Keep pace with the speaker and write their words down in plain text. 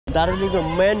दार्जिलिङको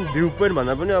main view point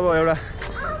भन्दा पनि अब एउटा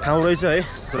ठाउँ रहेछ है।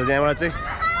 सो त्यहाँबाट चाहिँ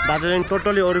दार्जिलिङ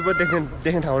टोटली वरिपरि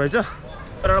देख्ने ठाउँ रहेछ।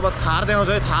 तर अब थार देखाउँछ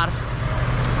है, थार।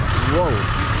 वाउ,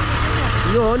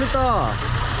 यो हो नि त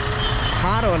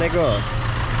थार भनेको,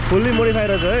 फुल्ली मोडिफाई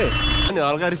रहेछ है। अनि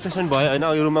हल्का रिफ्रेसमेन्ट भयो होइन।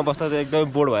 यो रुममा बस्दा चाहिँ एकदमै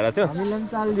बोर्ड भइरहेको थियो।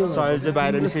 सयल चाहिँ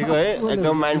बाहिर निस्केको है,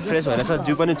 एकदम माइन्ड फ्रेस भइरहेछ,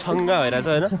 जिउ पनि छङ्गा भइरहेछ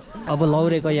होइन। अब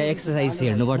लौरेको या एक्सर्साइज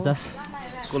हेर्नुपर्छ।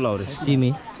 को लौरे?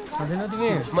 तिमी।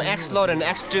 म एक्स लौरे होइन,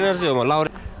 एक्स ट्रेनर चाहिँ हो म। लौरे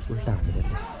उल्टा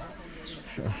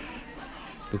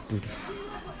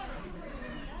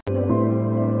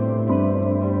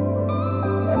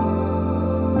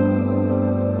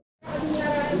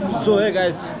So hey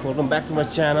guys, welcome back to my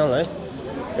channel.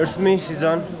 It's me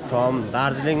Sijan from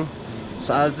Darjeling.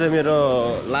 So आज चाहिँ मेरो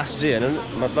लास्ट डे हैन,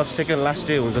 मतलब सेकेन्ड लास्ट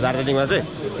डे हुन्छ दार्जिलिङमा चाहिँ।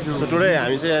 सो टुडे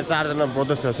हामी चाहिँ चारजना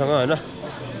ब्रदर्सहरुसँग हैन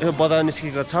यो बजार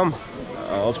निस्केको छौं।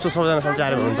 होप्स सबैजना सन्चै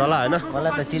आएर हुनुहुन्छ होला हैन।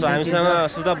 मलाई त चिन्छ। हामीसँग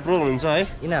सुधा ब्रो हुनुहुन्छ है।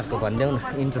 यिनीहरुको भन्देऊ न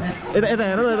इन्ट्रो। यता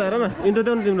हेर न, इन्ट्रो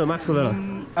देऊ न तिम्रो मास्क खोलेर।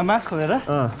 मास्क खोलेर?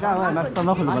 कहाँ हो मास्क? त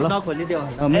नखोल्नु होला। नखोलिदेऊ।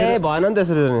 ए भएन नि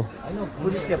त्यसरी नि। हैन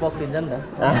पुलिसले पक्रिन्छ नि त।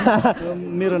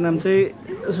 मेरो नाम चाहिँ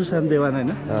सुशान्त देवान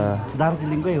हैन।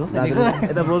 दार्जिलिङकै हो।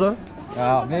 यता ब्रदर?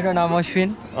 मेरो नाम अश्विन।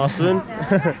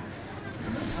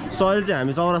 सयल चाहिँ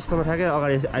हामी चौरास्तामा ठ्याक्कै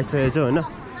अगाडि आइसकेको छौँ होइन।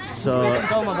 सो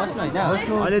चौमा बस्नु हैन।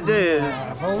 अहिले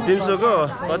चाहिँ दिउँसोको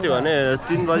कति भने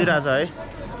 3 बजिरहेछ है।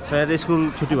 सो यहाँ चाहिँ स्कुल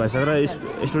छुट्टी भइसकेर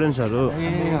स्टुडेन्ट्सहरू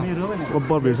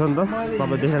ओभर भिड छ नि त।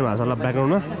 तपाईँ देख्नु भएको छ होला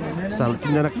ब्याकग्राउन्डमा। साल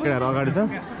 3 जना केटाहरू अगाडि छ।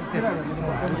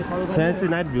 यहाँ चाहिँ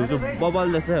नाइट भ्यू चाहिँ बबल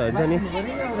जस्तै हुन्छ नि।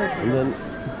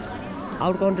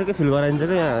 आउट कन्ट्रीकै फिल गराइन्छ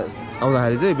क्या यहाँ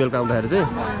आउँदाखेरि चाहिँ, बेलुका आउँदाखेरि चाहिँ।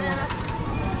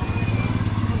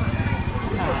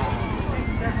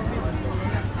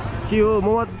 के हो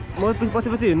म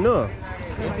पछि हिँड्नु?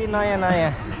 यति नयाँ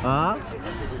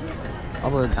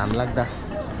अब घाम लाग्दा।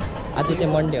 आज चाहिँ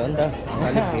मन्डे हो नि त,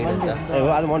 अलिक भिड हुन्छ। ए हो,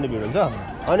 आज मन्डे भिड हुन्छ।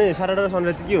 अनि स्याटरडे र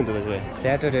सन्डे चाहिँ के हुन्छ त्यसो भए?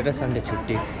 स्याटरडे र सन्डे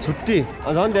छुट्टी।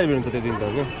 झन् धेरै भिड हुन्छ त्यो दिन त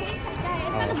होइन।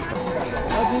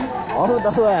 आऊ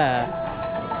दवा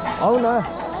आऊ न।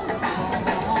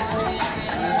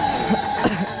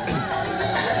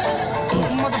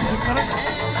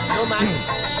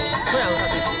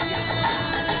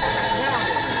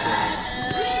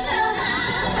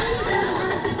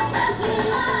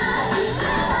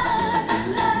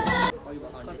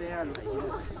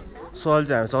 सयल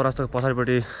चाहिँ हामी चौरास्ताको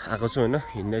पछाडिपट्टि आएको छौँ होइन।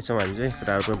 हिँड्दैछौँ हामी चाहिँ,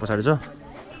 केटाहरू पनि पछाडि छ।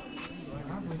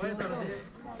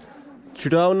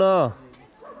 छिटो आऊ न।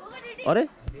 अरे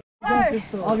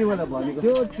अघिबाट भनेको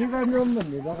त्यो त्रिकाण्डम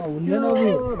भन्ने जग्गा हुँदैन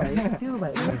त्यो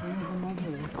भाइ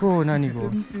को हो नानीको?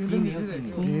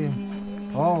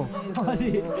 हो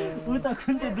उता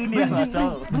कुन चाहिँ दुनियाँमा छ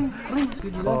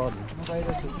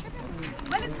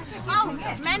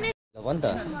भन त?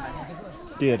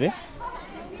 के अरे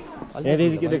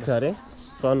यहाँदेखि के देख्छ अरे?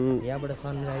 यहाँबाट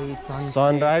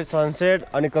सनराइज सनसेट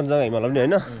अनि कञ्चनजङ्घा हिमाल पनि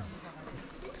होइन।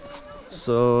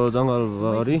 सो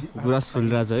जङ्गलभरि गुराँस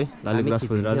फुलिरहेछ है, लाली गुराँस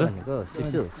फुलिरहेछ।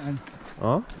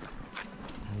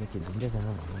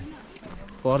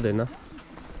 पर्दैन।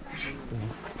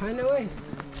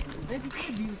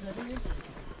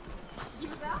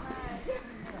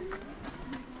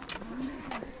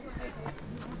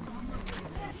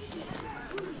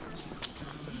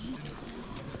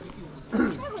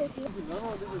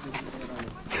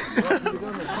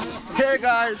 हे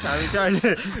गाइस, हामी चाहिँ अहिले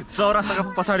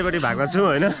चौरास्ताको पछाडिपट्टि भएको छौँ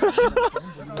होइन।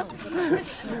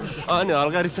 अनि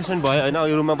हल्का रिफ्रेसमेन्ट भयो होइन।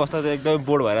 यो रुममा बस्दा चाहिँ एकदमै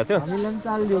बोर्ड भइरहेको थियो।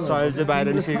 सयल चाहिँ बाहिर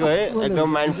निस्केको है, एकदम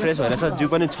माइन्ड फ्रेस भइरहेछ, जिउ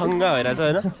पनि छङ्गा भइरहेछ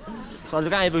होइन। सयल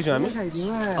कहाँ आइपुग्छौँ हामी?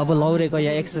 अब लौरेको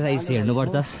या एक्सर्साइज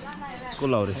हेर्नुपर्छ। को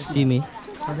लौरे? तिमी।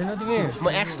 म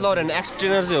एक्स लौरे होइन, एक्स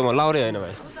ट्रेनर चाहिँ हो म, लौरे होइन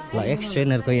भाइ। ल एक्स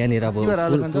ट्रेनरको यहाँनिर अब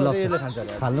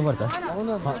फाल्नुपर्छ।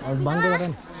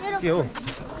 के हो?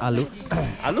 आलु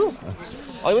आलु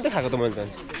अहिले मात्रै खाएको त मैले त।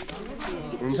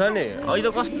 हुन्छ नि अहिले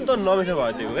त कस्तो नमिठो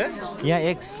भयो त्यो क्या। यहाँ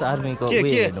एक्स आर्मीको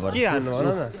के हाल्नु भन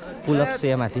न? पुलअप्स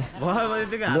यहाँ माथि।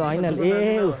 ल होइन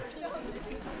ल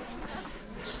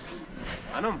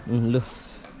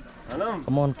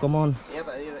common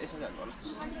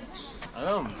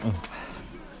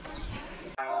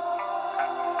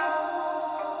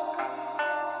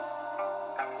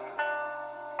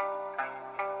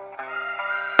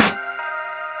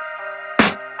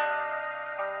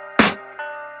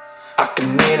I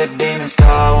can hear the demons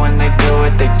call when they do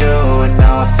what they do. And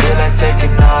now I feel like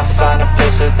taking off, find a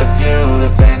place with a view. The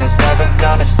pain is never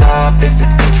gonna stop if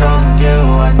it's controlling you.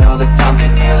 I know that time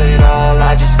can heal it all,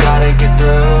 I just gotta get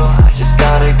through. I just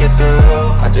gotta get through,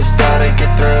 I just gotta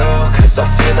get through. Cause I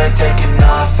feel like taking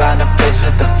off, find a place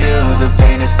with a view. The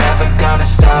pain is never gonna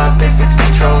stop if it's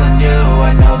controlling you.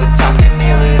 I know that time can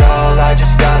heal it all, I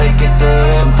just gotta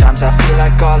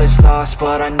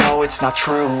but I know it's not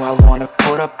true. I wanna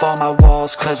put up all my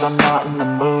walls cause I'm not in the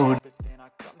mood.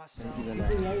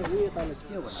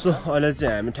 So अहिले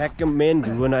चाहिँ हामी ठ्याक्कै main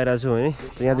view गर्न आइरहेको छौँ है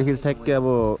यहाँदेखि ठ्याक्कै अब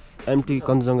एमटी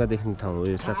कञ्चनजङ्घा देख्ने ठाउँ हो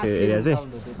यो ठ्याक्कै एरिया चाहिँ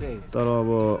तर अब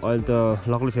अहिले त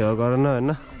लकली फेभर गरेन होइन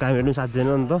कामहरू पनि साथ दिएन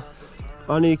नि त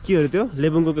अनि के हो त्यो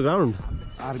लेबुङको ग्राउन्ड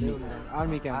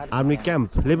आर्मी क्याम्प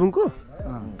लेबुङको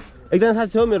एकजना साथी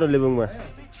थियो मेरो लेबुङमा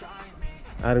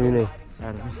आर्मी नै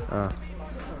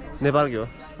नेपालकै हो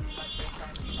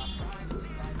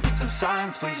Some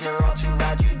silence, please, you're all too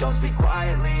loud. You don't speak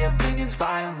quietly, opinions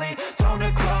violently thrown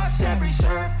across every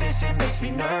surface. It makes me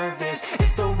nervous.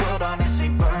 Is the world honestly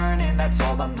burning? That's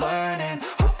all I'm learning.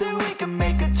 Hope that we can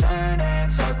make a turn and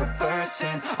start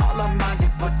reversing. All our minds, we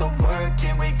put the work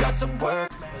in. We got some work.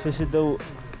 सिधै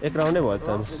एक राउन्डै भयो त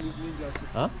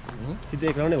सिधै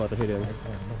एक राउन्डै भयो त फेरि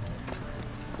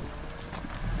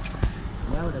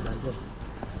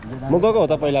म गएको हो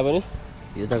त पहिला पनि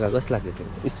यो जग्गा कस्तो लाग्यो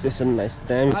तिमीलाई स्पेसन नाइस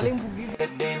टाइम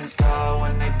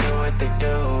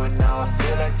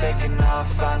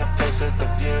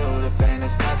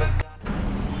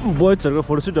बोइजहरूको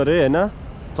फोटोसुटहरू होइन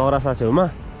चौरास्ता छेउमा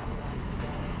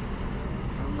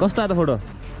कस्तो आयो त फोटो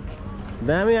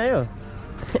दामी आयो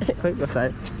खै कस्तो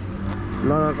आयो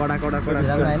ल कडा कडा कडा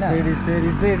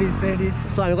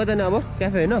सो हामी कता अब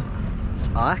क्याफे होइन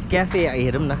क्याफे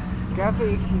हेरौँ न क्याफे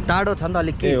टाढो छ नि त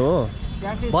अलिक के हो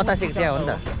बतासेको त्यहाँ हो नि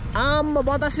त आम्मा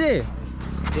बतासे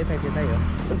त्यतै हो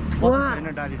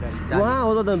वहाँ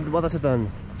हो त बतासे त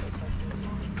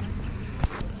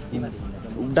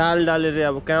डाले रे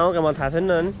अब कहाँ हो कहाँ मलाई थाहा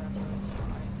छैन नि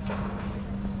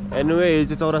एनिवे यो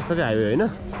चाहिँ चौरास्ताकै हाइवे होइन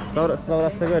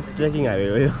चौरास्ताकै ट्रेकिङ हाइवे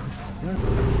हो यो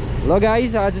ल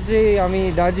गाइस आज चाहिँ हामी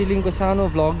दार्जिलिङको सानो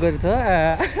भ्लग गर्छ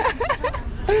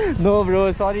नो ब्रो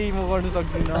सरी म गर्न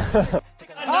सक्दिनँ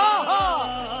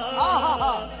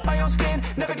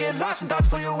Never get lost when thoughts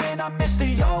pull you in. I miss the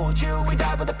old you. We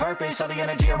died with a purpose. All the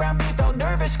energy around me felt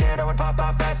nervous. Scared I would pop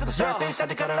off fast to the surface. Had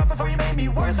to cut it off before you made me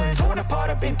worthless. Torn apart,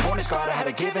 I've been torn and scarred. I had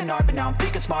a given art, but now I'm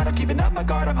thinking smart. I'm keeping up my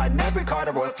guard. I'm hiding every card.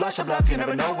 A royal flush of love. You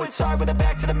never know what's hard. With a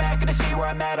back to the mat, gonna see where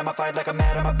I'm at. I'ma fight like I'm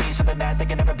mad. I'ma be something that they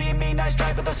can never be me. Nice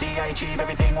try, but they'll see I achieve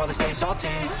everything while they stay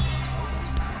salty.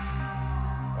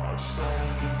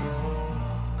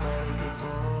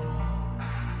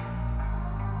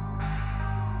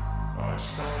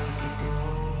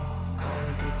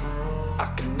 I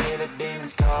can hear the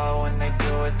demons call when they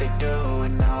do what they do.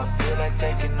 And now I feel like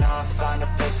taking off, find a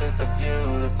place with a view.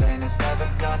 The pain is never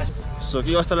gonna so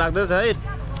के कस्तो लाग्दैछ है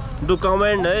do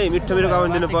comment है मिठो मिठो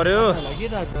comment दिनु पर्यो I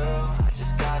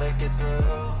just gotta get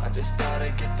through. I just gotta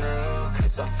get through.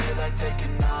 Cause I feel like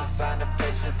taking off, find a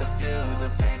place with a view. The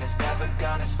pain is never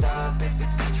gonna stop if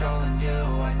it's controlling you.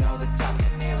 I know that time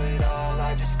can heal it all.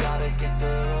 I just gotta get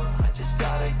through. I just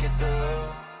gotta get through.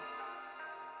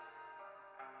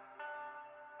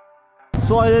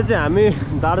 So अहिले चाहिँ हामी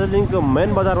दार्जिलिङको main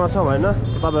बजारमा छौँ होइन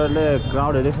तपाईँहरूले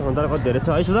क्राउडहरू देख्नु सक्नुहुन्छ कति धेरै छ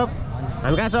है सुधप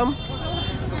हामी कहाँ छौँ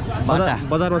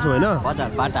बजारमा छौँ होइन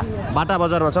बाटा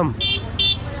बजारमा छौँ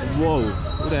वो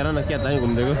उता हेर न क्या दामी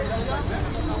घुमिदिएको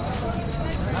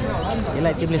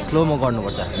यसलाई तिमीले स्लोमो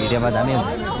गर्नुपर्छ भिडियोमा दामी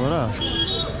हुन्छ हो र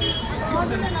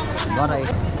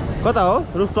कता हो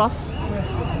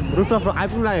रुफटप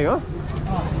आइपुग्नु लागेको हो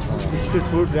street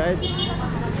food guide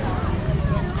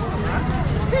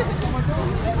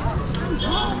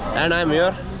And I'm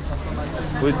here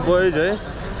with boys, eh?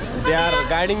 They are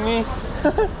guiding me.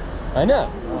 होइन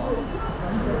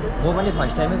म पनि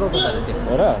फर्स्ट टाइमै गएको तर त्यो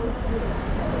हो र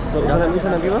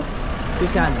सुशान्त के हो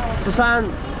सुशान्त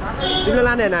तिमीले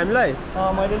लाने होइन हामीलाई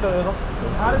मैले लगेको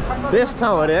बेस्ट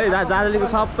ठाउँ अरे है दार्जिलिङको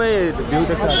सबै भ्यू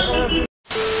देख्छ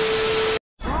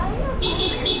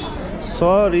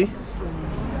सरी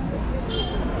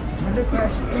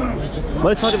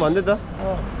मैले सरी भन्दै त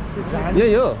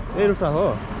यही हो यही रुफटप हो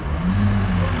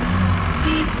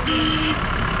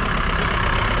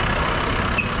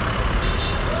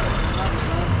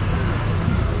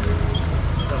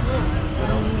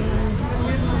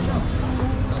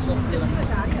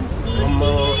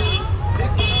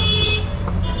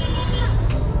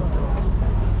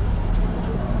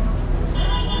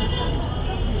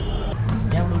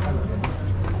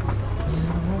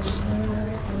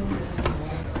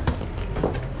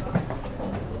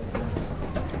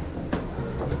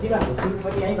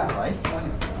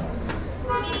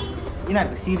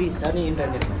यिनीहरूको सिरिज छ नि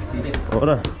इन्टरनेटमा सिरिज हो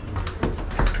र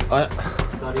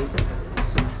सरी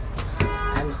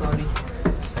आइएम सरी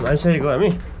आइसकेको हामी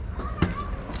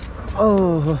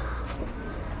ओहो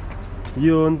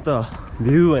यो हो नि त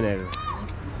भ्यू भनेको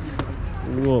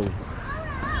वो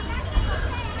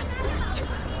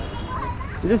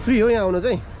यो चाहिँ फ्री हो यहाँ आउनु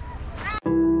चाहिँ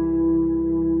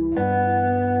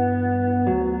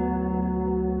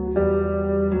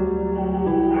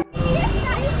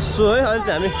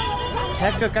अहिले चाहिँ हामी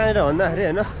ठ्याक्क कहाँनिर भन्दाखेरि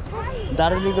होइन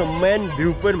दार्जिलिङको मेन भ्यू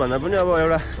पोइन्ट भन्दा पनि अब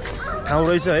एउटा ठाउँ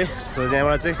रहेछ है। सो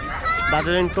त्यहाँबाट चाहिँ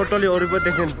दार्जिलिङ टोटली वरिपरि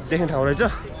देख्ने ठाउँ रहेछ।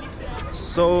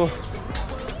 सो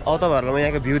अब तपाईँहरूलाई म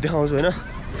यहाँको भ्यू देखाउँछु होइन।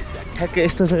 ठ्याक्कै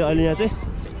यस्तो छ अहिले यहाँ चाहिँ।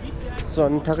 सो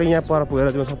अनि ठ्याक्कै यहाँ पर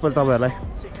पुगेर चाहिँ सबैले तपाईँहरूलाई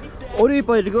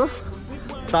वरिपरिको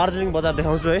दार्जिलिङ बजार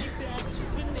देखाउँछु है।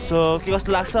 सो के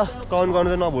कस्तो लाग्छ कमेन्ट गर्नु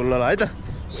चाहिँ नभुल्नु होला है त।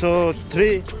 So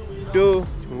 3, 2,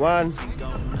 1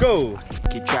 go!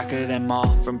 Keep track of them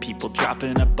all, from people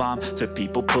dropping a bomb to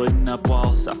people putting up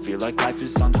walls. I feel like life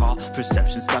is on hold,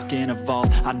 perception stuck in a vault.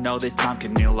 I know that time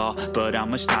can heal all, but how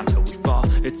much time till we fall?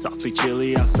 It's awfully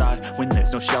chilly outside when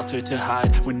there's no shelter to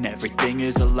hide. When everything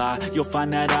is a lie, you'll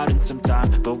find that out in some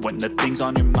time. But when the things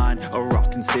on your mind are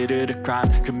all considered a crime,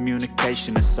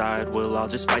 communication aside, we'll all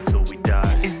just fight till we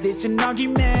die. Is this an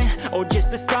argument or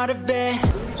just the start of it?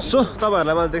 So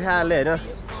तपाईहरुलाई मैले देखाइहालेँ हैन,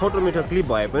 छोटो मिठो clip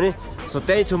भए पनि। So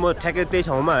त्यही छु म ठ्याक्कै त्यही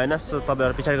ठाउँमा हैन। सो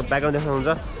तपाईहरु पछाडिको ब्याकग्राउन्ड देख्नुहुन्छ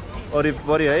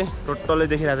वरिपरि है, टोटल्ली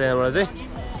देखिरहेछ यहाँबाट चाहिँ।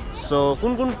 सो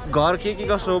कुन कुन घर के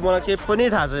कसो मलाई केही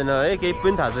पनि थाहा छैन है, केही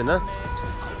पनि थाहा छैन।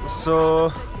 सो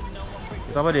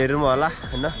तपाईहरु हेर्नु होला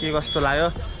हैन, के कस्तो लाग्यो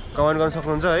कमेन्ट गर्न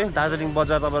सक्नुहुन्छ है। दार्जिलिङ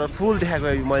बजार तपाईहरुलाई फुल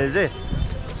देखाएको मैले चाहिँ।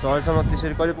 सो अहिलेसम्म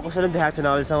त्यसरी कहिले कसैले पनि देखाएको छैन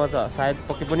अहिलेसम्म त, सायद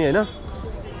पक्कै पनि हैन।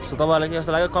 सो तपाईहरुलाई के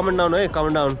कस्तो लाग्यो कमेन्ट डाउन है,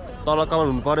 कमेन्ट डाउन। तल कमेन्ट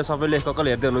हुनु पर्यो, सबैले ककल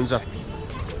हेर्दै हुनुहुन्छ।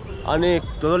 अनि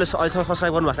जसले अहिलेसम्म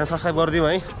सब्स्क्राइब गर्नु भएको छैन सब्स्क्राइब गरिदिउँ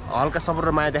है, हल्का सपोर्ट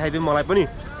र माया देखाइदिउँ मलाई पनि।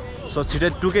 सो छिटै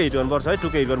 2K हिट गर्नुपर्छ है,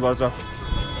 2K हिट गर्नुपर्छ।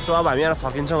 सो अब हामी यहाँ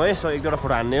फर्किन्छौँ है। सो एक दुईवटा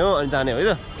फोटो हान्ने हो अनि जाने हो है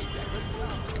त।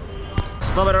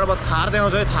 तपाईहरुलाई अब थार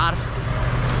देखाउँछु है, थार।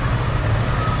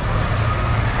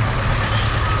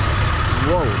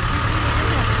 वाउ,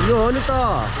 यो हो नि त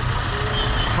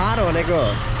थार भनेको,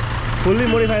 फुल्ली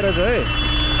मोडिफाई रहेछ है।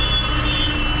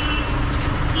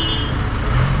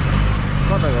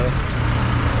 कता गयो?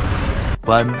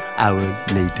 1 hour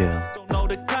later. Don't know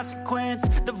the consequence,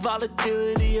 the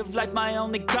volatility of life, my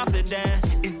only confidence.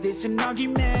 Is this an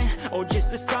argument or just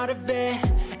the start of it?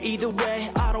 Either way,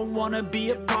 I don't wanna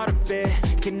be a part of it.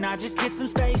 Can I just get some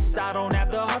space? I don't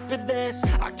have the heart for this.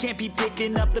 I can't be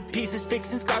picking up the pieces,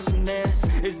 fixing scars from this.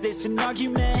 Is this an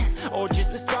argument or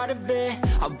just the start of it?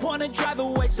 I wanna drive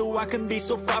away so I can be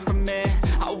so far from it.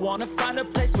 I wanna find a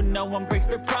place where no one breaks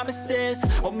their promises,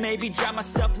 or maybe drown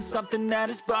myself in something that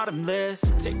is bottomless.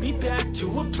 Take me back to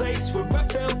a place where I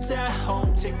felt at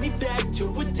home. Take me back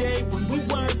to a day when we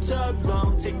weren't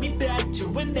alone. Take me back to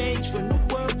an age when the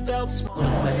world felt small.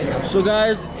 So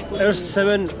guys, it's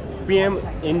 7 PM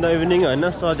in the evening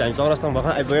हैन। So आज हामी चौरास्तामा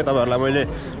भर्खर आइपुगेँ। तपाईहरुलाई मैले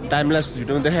time laughs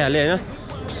भिडियोमा देखाइहालेँ हैन।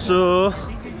 सो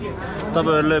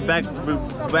तपाईहरुले ब्याक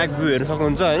भ्यू हेर्न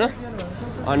सक्नुहुन्छ हैन,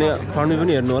 अनि फ्रन्ट भ्यू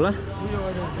पनि हेर्नु होला।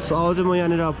 सो अब चाहिँ म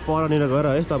यहाँनिर परनिर गएर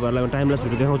है तपाईहरुलाई टाइम ल्याप्स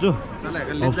भिडियो देखाउँछु।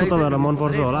 अब सो तपाईहरुलाई मन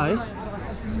पर्छ होला है।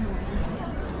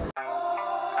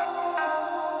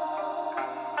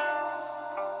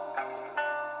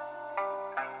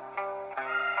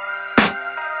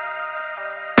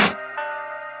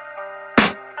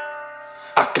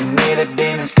 I can hear the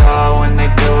demons call when they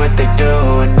do what they do,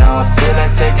 and now I feel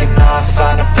like taking off,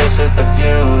 find a place with a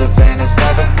view. The pain is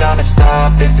never gonna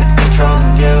stop if it's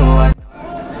controlling you.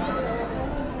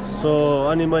 So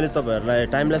अनि मैले तपाईहरुलाई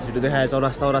time laughs video देखाएँ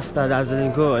चौरास्ता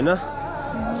दार्जिलिङको हैन।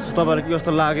 So तपाईहरुलाई के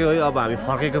कस्तो लाग्यो है। अब हामी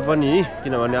फर्केको पनि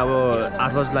किनभने अब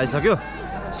 8 बजे लागिसक्यो।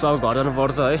 सो अब घर जानु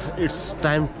पर्छ है। It's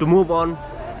time to move on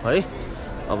है।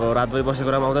 अब रातभरि बसेको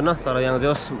राम्रो आउँदैन, तर यहाँ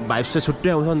जस भाइब्स चाहिँ छुट्टै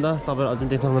आउँछ नि त। तपाईहरु अझै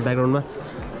देख्नुहुन्छ ब्याकग्राउन्डमा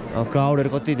क्राउडहरु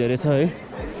कति धेरै छ है।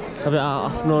 सबै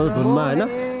आफ्नो धुनमा हैन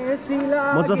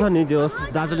मजा छ नि। त्यो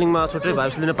दार्जिलिङमा छुट्टै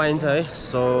भाइब्स लिन पाइन्छ है।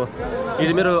 सो यो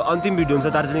चाहिँ मेरो अन्तिम भिडियो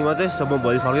हुन्छ दार्जिलिङमा चाहिँ। सो म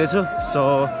भोलि फर्केछु। So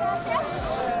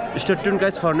stay tune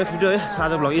guys for next video है।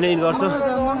 आज भ्लग यिनै गर्छु।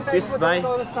 Piece by.